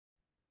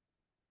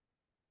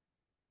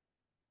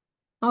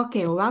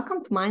Okay,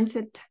 welcome to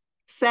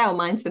SEO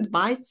Mindset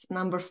Bites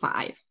number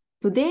 5.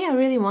 Today, I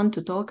really want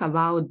to talk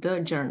about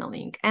the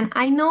journaling. And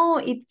I know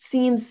it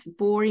seems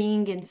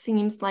boring and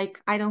seems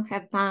like I don't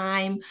have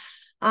time.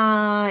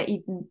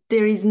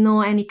 There is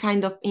no any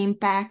kind of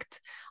impact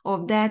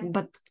of that,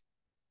 but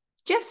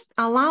just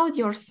allow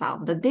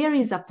yourself that there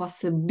is a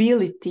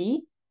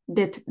possibility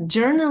that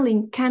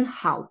journaling can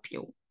help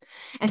you,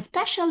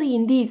 especially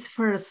in these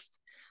first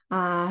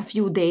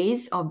few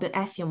days of the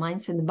SEO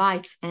Mindset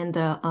Bites and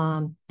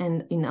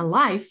in a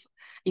life.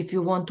 If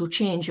you want to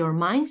change your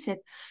mindset,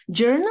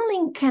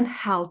 journaling can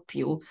help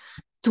you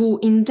to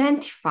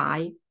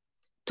identify,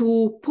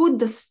 to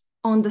put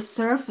on the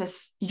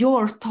surface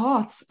your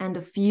thoughts and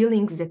the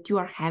feelings that you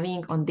are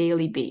having on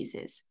daily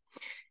basis.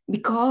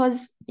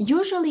 Because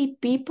usually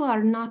people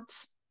are not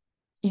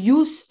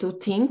used to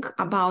think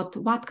about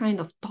what kind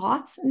of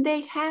thoughts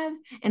they have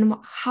and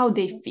how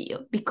they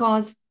feel,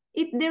 because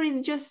there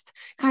is just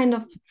kind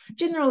of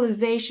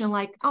generalization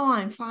like, oh,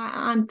 I'm fine,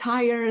 I'm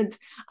tired,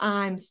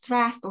 I'm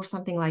stressed, or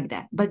something like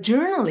that. But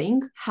journaling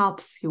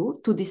helps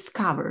you to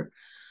discover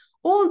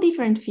all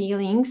different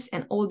feelings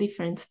and all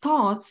different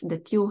thoughts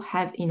that you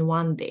have in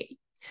one day.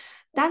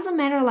 Doesn't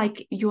matter,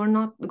 like, you're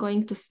not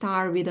going to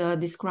start with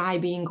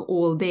describing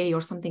all day or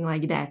something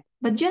like that,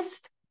 but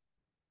just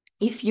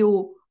if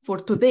you, for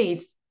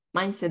today's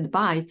Mindset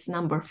Bites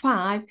number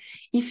 5,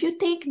 if you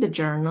take the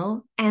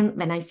journal, and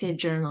when I say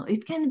journal,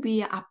 it can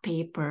be a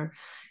paper,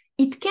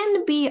 it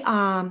can be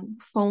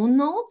phone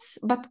notes,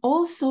 but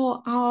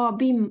also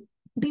be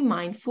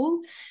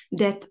mindful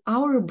that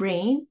our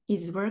brain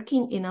is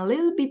working in a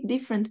little bit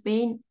different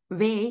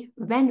way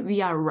when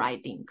we are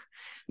writing.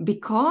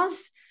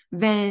 Because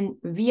when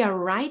we are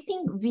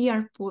writing, we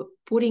are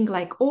putting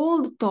like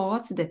all the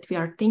thoughts that we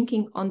are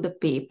thinking on the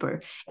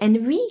paper,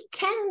 and we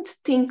can't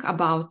think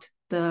about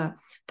the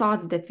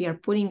thoughts that we are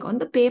putting on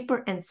the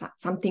paper and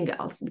something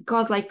else,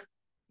 because like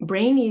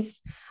brain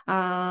is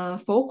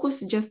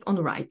focused just on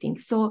writing.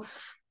 So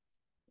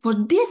for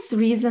this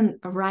reason,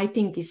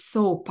 writing is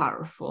so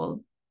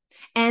powerful.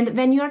 And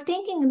when you are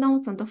taking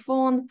notes on the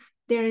phone,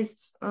 there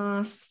is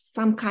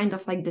some kind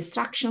of like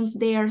distractions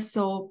there.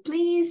 So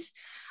please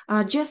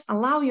just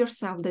allow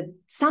yourself that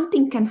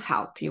something can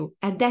help you.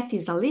 And that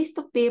is a list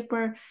of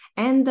paper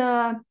and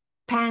a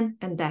pen,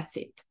 and that's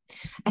it.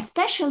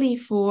 Especially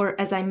for,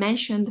 as I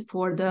mentioned,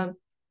 for the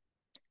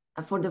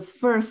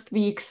first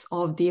weeks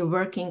of the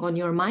working on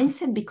your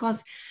mindset,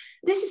 because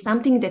this is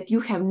something that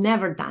you have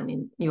never done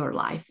in your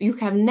life. You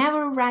have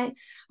never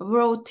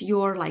wrote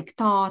your like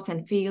thoughts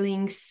and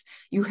feelings.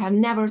 You have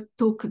never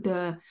took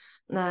the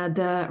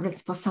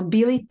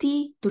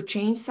responsibility to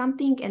change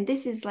something. And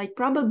this is like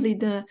probably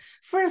the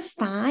first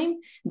time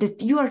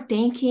that you are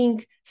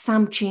taking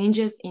some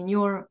changes in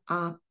your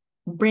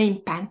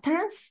brain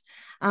patterns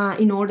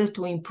in order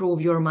to improve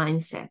your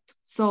mindset.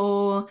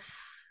 So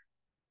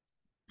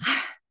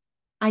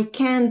I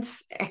can't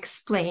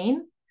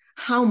explain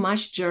how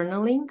much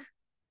journaling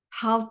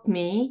helped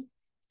me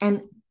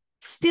and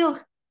still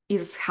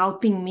is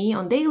helping me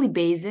on daily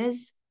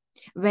basis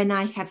when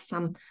I have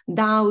some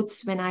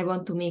doubts, when I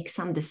want to make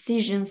some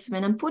decisions.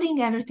 When I'm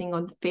putting everything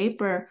on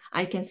paper,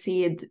 I can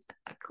see it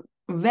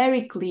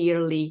very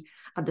clearly,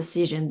 a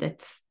decision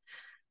that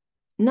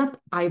not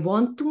I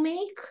want to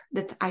make,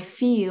 that I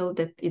feel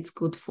that it's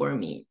good for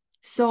me.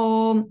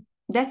 So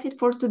that's it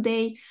for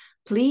today.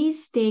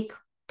 Please take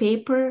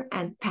paper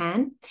and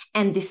pen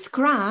and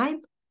describe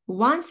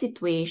one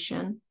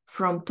situation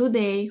from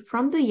today,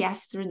 from the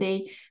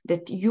yesterday,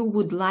 that you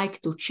would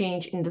like to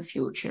change in the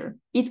future.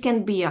 It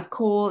can be a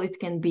call, it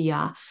can be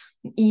an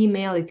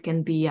email, it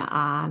can be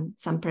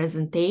some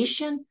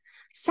presentation,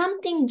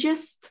 something.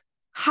 Just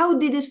how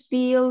did it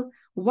feel?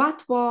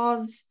 What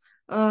was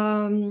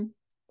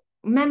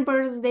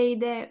Members Day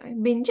there? I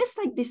mean, just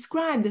like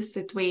describe the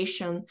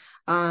situation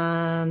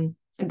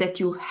that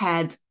you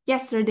had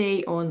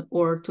yesterday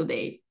or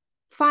today.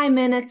 5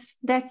 minutes,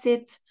 that's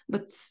it.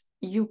 But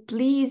you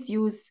please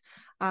use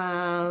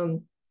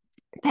pen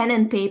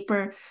and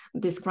paper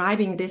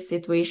describing this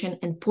situation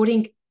and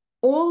putting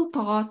all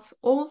thoughts,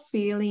 all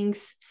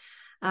feelings,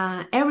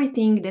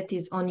 everything that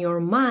is on your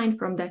mind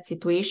from that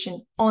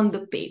situation on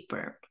the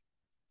paper.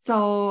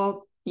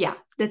 So yeah,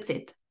 that's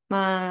it.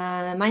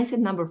 Mindset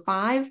number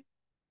 5.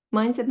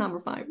 Mindset number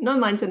 5. No,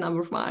 mindset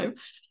number 5.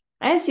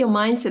 SEO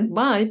Mindset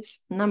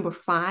Bites number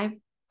 5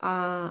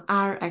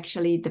 are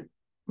actually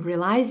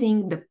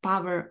realizing the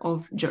power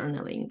of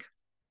journaling.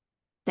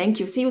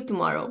 Thank you. See you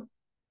tomorrow.